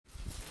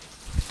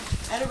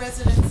at a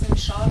residence in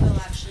Shawville,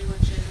 actually,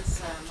 which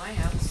is my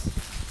house.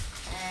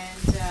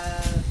 And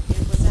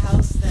it was a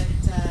house that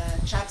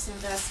CHAPS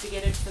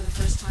investigated for the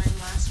first time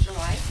last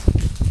July.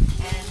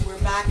 And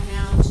we're back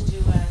now to do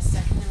a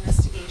second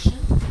investigation.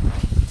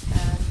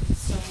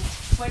 So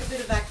quite a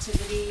bit of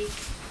activity,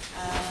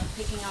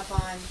 picking up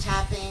on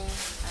tapping,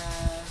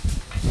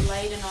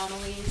 light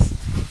anomalies,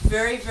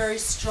 very, very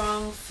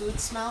strong food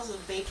smells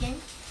of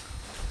baking.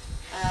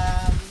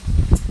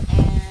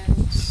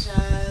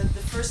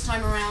 The first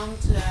time around,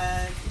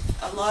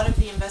 a lot of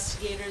the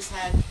investigators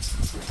had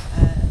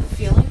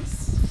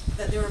feelings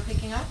that they were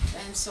picking up,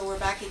 and so we're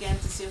back again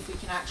to see if we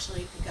can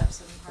actually pick up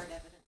some hard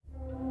evidence.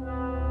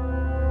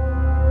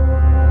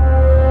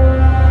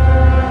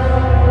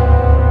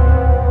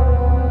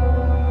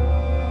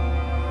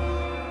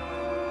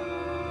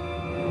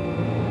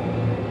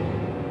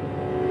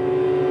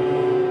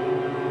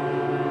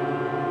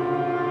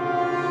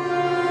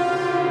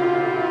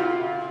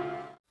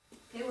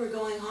 Okay, we're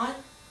going hot.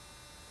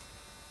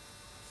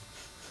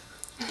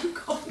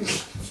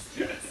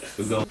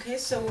 Okay,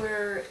 so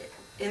we're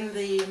in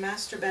the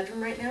master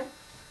bedroom right now.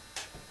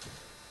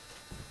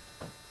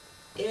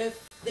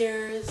 If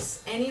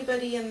there's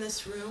anybody in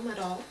this room at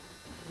all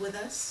with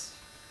us,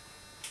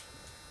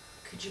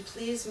 could you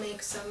please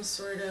make some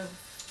sort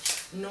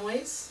of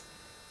noise?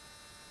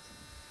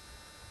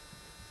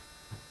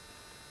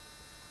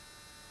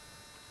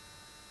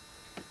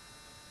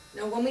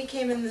 Now, when we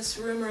came in this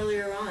room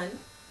earlier on,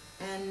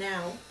 and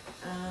now,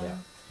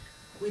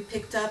 we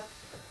picked up,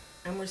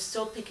 and we're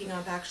still picking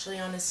up actually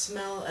on a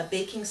smell, a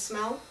baking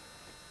smell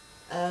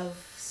of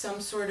some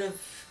sort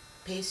of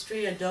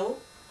pastry, a dough.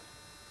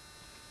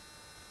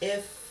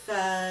 If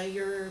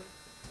you're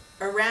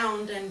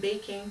around and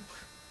baking,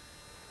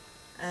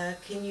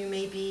 can you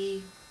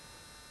maybe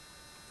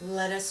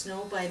let us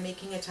know by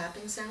making a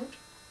tapping sound?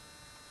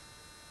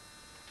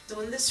 So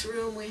in this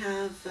room we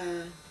have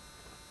a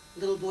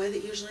little boy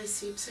that usually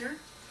sleeps here,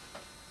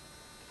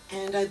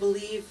 and I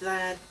believe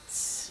that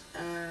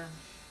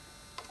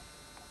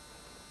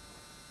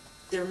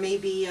there may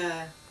be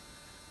a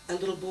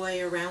little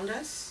boy around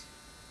us.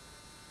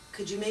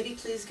 Could you maybe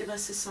please give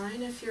us a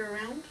sign if you're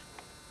around?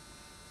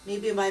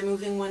 Maybe by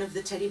moving one of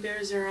the teddy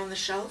bears that are on the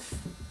shelf.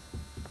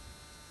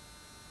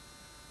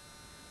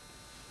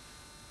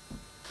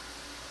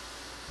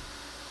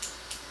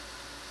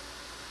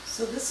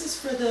 So this is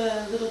for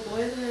the little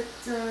boy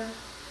that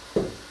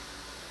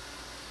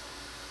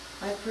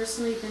I've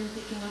personally been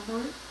picking up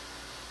on.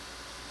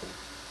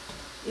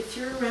 If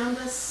you're around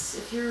us,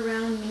 if you're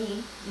around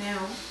me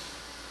now,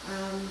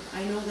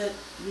 I know that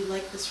you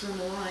like this room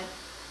a lot.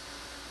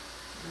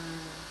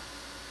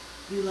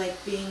 You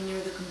like being near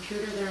the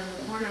computer there in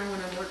the corner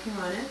when I'm working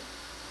on it.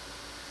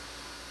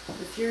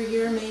 If you're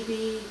here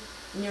maybe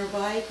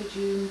nearby, could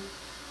you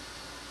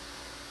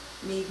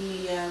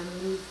maybe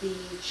move the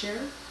chair?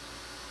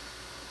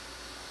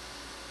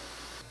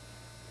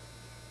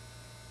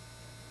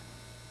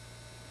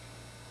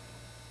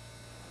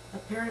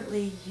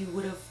 Apparently you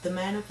would have, the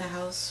man of the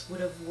house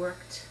would have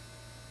worked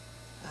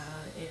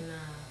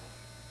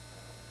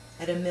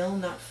at a mill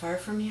not far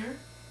from here.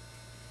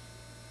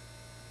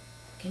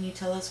 Can you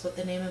tell us what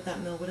the name of that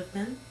mill would have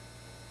been?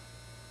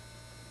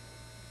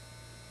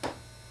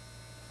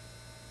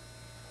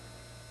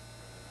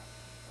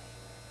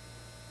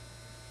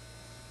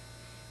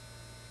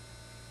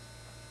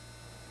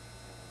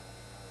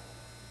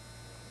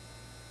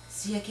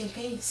 S'il y a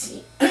quelqu'un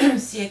ici,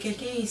 s'il y a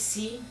quelqu'un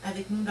ici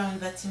avec nous dans le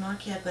bâtiment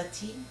qui a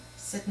bâti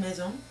cette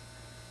maison,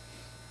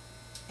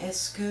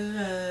 est-ce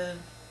que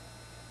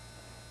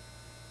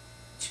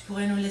tu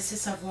pourrais nous laisser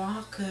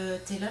savoir que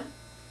tu es là?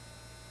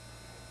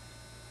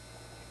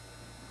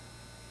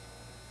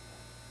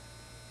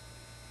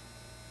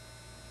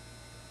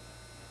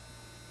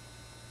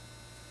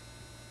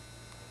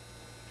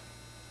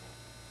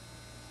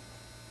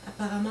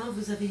 Apparemment,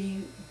 vous avez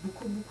eu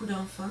beaucoup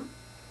d'enfants.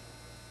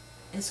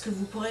 Est-ce que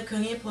vous pourrez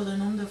cogner pour le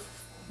nombre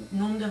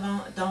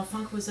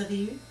d'enfants que vous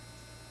avez eu?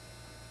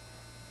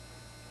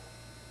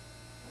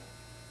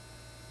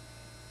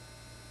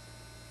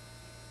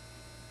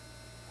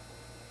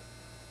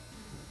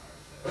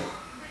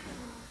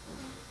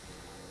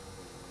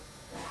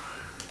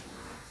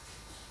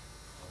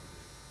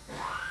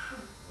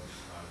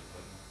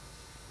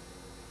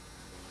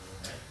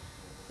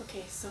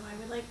 Okay, so I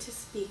would like to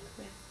speak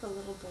with the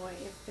little boy,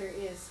 if there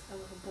is a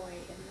little boy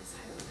in this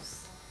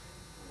house.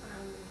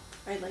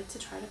 I'd like to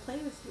try to play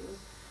with you.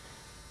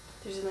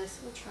 There's a nice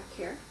little truck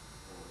here.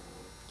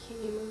 Can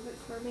you move it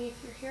for me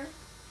if you're here?